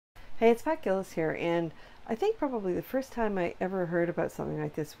Hey, it's Pat Gillis here, and I think probably the first time I ever heard about something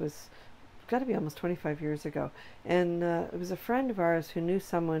like this was got to be almost 25 years ago. And it was a friend of ours who knew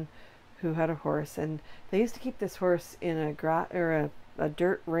someone who had a horse, and they used to keep this horse in a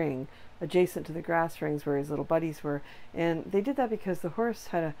dirt ring adjacent to the grass rings where his little buddies were. And they did that because the horse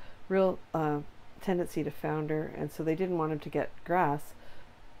had a real tendency to founder, and so they didn't want him to get grass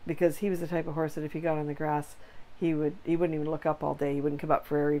because he was the type of horse that if he got on the grass, he wouldn't even look up all day. He wouldn't come up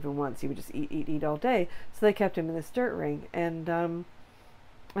for air even once. He would just eat all day. So they kept him in this dirt ring, and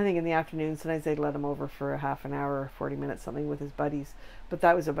I think in the afternoon sometimes they'd let him over for a half an hour or 40 minutes, something with his buddies. But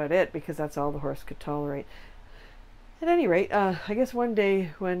that was about it because that's all the horse could tolerate. At any rate, I guess one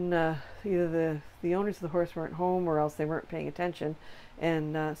day when either the owners of the horse weren't home or else they weren't paying attention,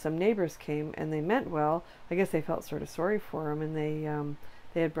 and some neighbors came and they meant well. I guess they felt sort of sorry for him, and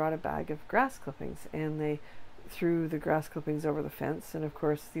they had brought a bag of grass clippings, and they threw the grass clippings over the fence. And of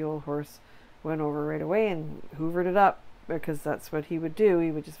course, the old horse went over right away and hoovered it up because that's what he would do.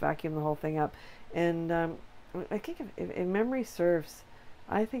 He would just vacuum the whole thing up. And I think if memory serves,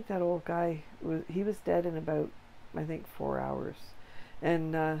 I think that old guy was dead in about, I think, 4 hours.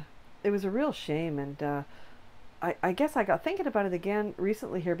 And it was a real shame. And I guess I got thinking about it again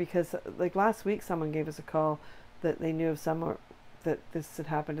recently here because like last week someone gave us a call that they knew of someone that this had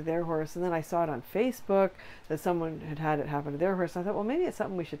happened to their horse, and then I saw it on Facebook that someone had it happen to their horse. I thought, well, maybe it's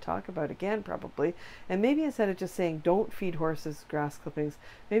something we should talk about again, probably. And maybe instead of just saying don't feed horses grass clippings,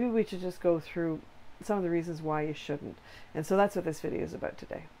 maybe we should just go through some of the reasons why you shouldn't. And so that's what this video is about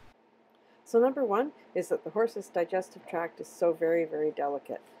today. So number one is that the horse's digestive tract is so very, very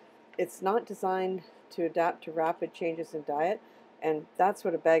delicate. It's not designed to adapt to rapid changes in diet, and that's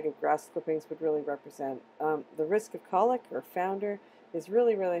what a bag of grass clippings would really represent. The risk of colic or founder is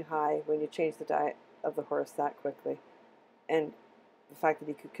really, really high when you change the diet of the horse that quickly, and the fact that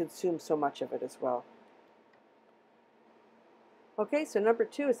he could consume so much of it as well. Okay, so number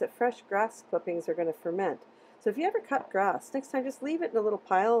two is that fresh grass clippings are going to ferment. So if you ever cut grass, next time just leave it in a little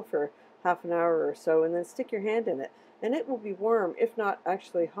pile for half an hour or so and then stick your hand in it, and it will be warm, if not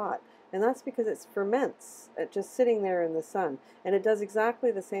actually hot. And that's because it ferments just sitting there in the sun. And it does exactly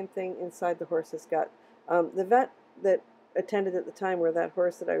the same thing inside the horse's gut. The vet that attended at the time where that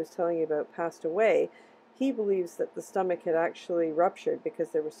horse that I was telling you about passed away, he believes that the stomach had actually ruptured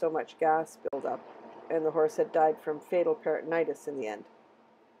because there was so much gas buildup, and the horse had died from fatal peritonitis in the end.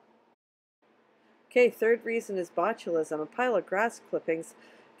 Okay, third reason is botulism. A pile of grass clippings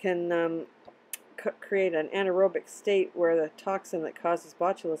can create an anaerobic state where the toxin that causes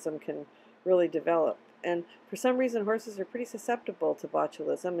botulism can really develop. And for some reason, horses are pretty susceptible to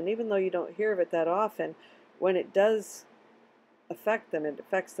botulism, and even though you don't hear of it that often, when it does affect them, it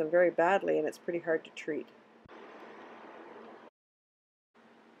affects them very badly, and it's pretty hard to treat.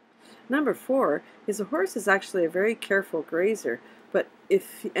 Number four is a horse is actually a very careful grazer,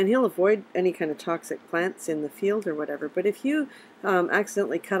 and he'll avoid any kind of toxic plants in the field or whatever. But if you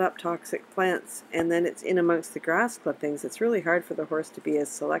accidentally cut up toxic plants and then it's in amongst the grass clippings, it's really hard for the horse to be as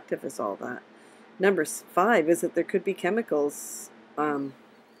selective as all that. Number five is that there could be chemicals that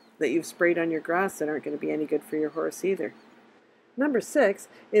you've sprayed on your grass that aren't going to be any good for your horse either. Number six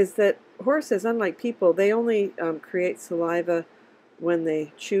is that horses, unlike people, they only create saliva when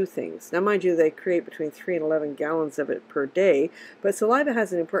they chew things. Now, mind you, they create between 3 and 11 gallons of it per day, but saliva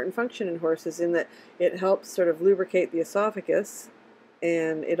has an important function in horses in that it helps sort of lubricate the esophagus,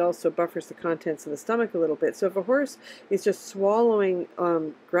 and it also buffers the contents of the stomach a little bit. So if a horse is just swallowing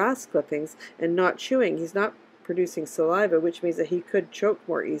grass clippings and not chewing, he's not producing saliva, which means that he could choke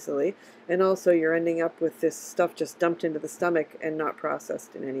more easily, and also you're ending up with this stuff just dumped into the stomach and not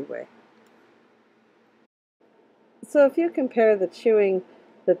processed in any way. So if you compare the chewing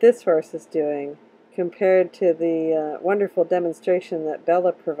that this horse is doing compared to the wonderful demonstration that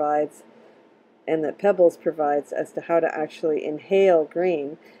Bella provides and that Pebbles provides as to how to actually inhale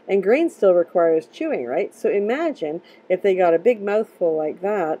grain, and grain still requires chewing, right? So imagine if they got a big mouthful like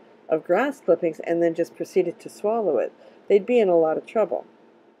that of grass clippings and then just proceeded to swallow it. They'd be in a lot of trouble.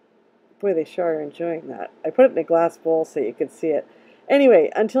 Boy, they sure are enjoying that. I put it in a glass bowl so you could see it.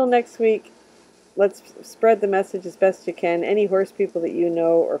 Anyway, until next week, let's spread the message as best you can. Any horse people that you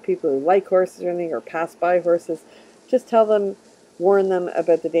know, or people who like horses or anything, or pass by horses, just tell them, warn them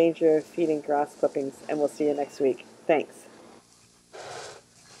about the danger of feeding grass clippings, and we'll see you next week. Thanks.